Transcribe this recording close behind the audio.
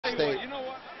State.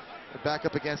 They're back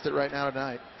up against it right now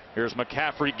tonight. Here's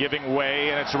McCaffrey giving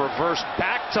way, and it's a reverse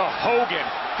back to Hogan.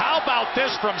 How about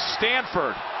this from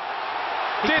Stanford?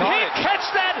 Did he catch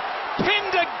that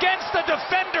pinned against the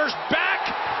defender's back?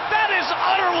 That is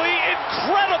utterly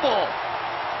incredible.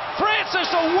 Francis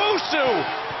Owusu,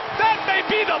 that may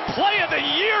be the play of the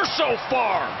year so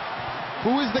far.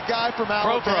 Who is the guy from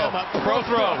Alabama? Pro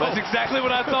throw. That's exactly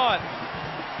what I thought.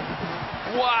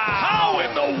 Wow. How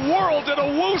in the world did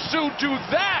Owusu do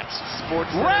that?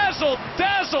 Razzle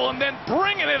dazzle and then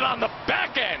bringing it on the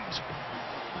back end.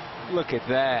 Look at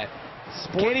that.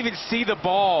 Can't even see the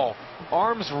ball.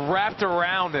 Arms wrapped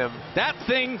around him. That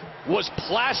thing was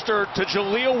plastered to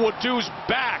Jaleel Waddou's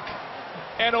back,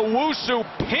 and Owusu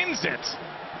pins it.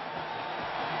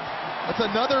 That's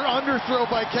another underthrow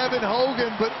by Kevin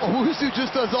Hogan, but Owusu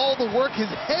just does all the work. His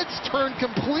head's turned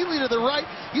completely to the right.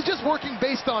 He's just working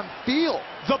based on feel.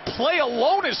 The play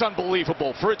alone is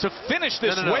unbelievable. For it to finish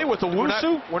this way with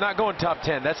Owusu. We're not going top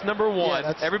 10. That's number 1.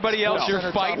 Yeah, everybody else,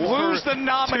 you're fighting. Who's the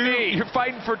nominee? You're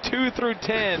fighting for 2 through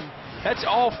 10. That's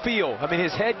all feel. I mean,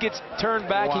 his head gets turned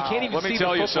back. He can't even see the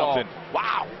football. Let me tell you something.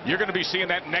 Wow. You're going to be seeing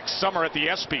that next summer at the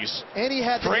ESPYs. And he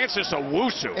had Francis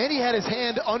Owusu. And he had his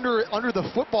hand under the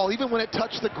football. Even when it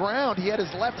touched the ground, he had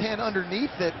his left hand underneath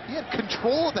it. He had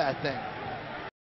control of that thing.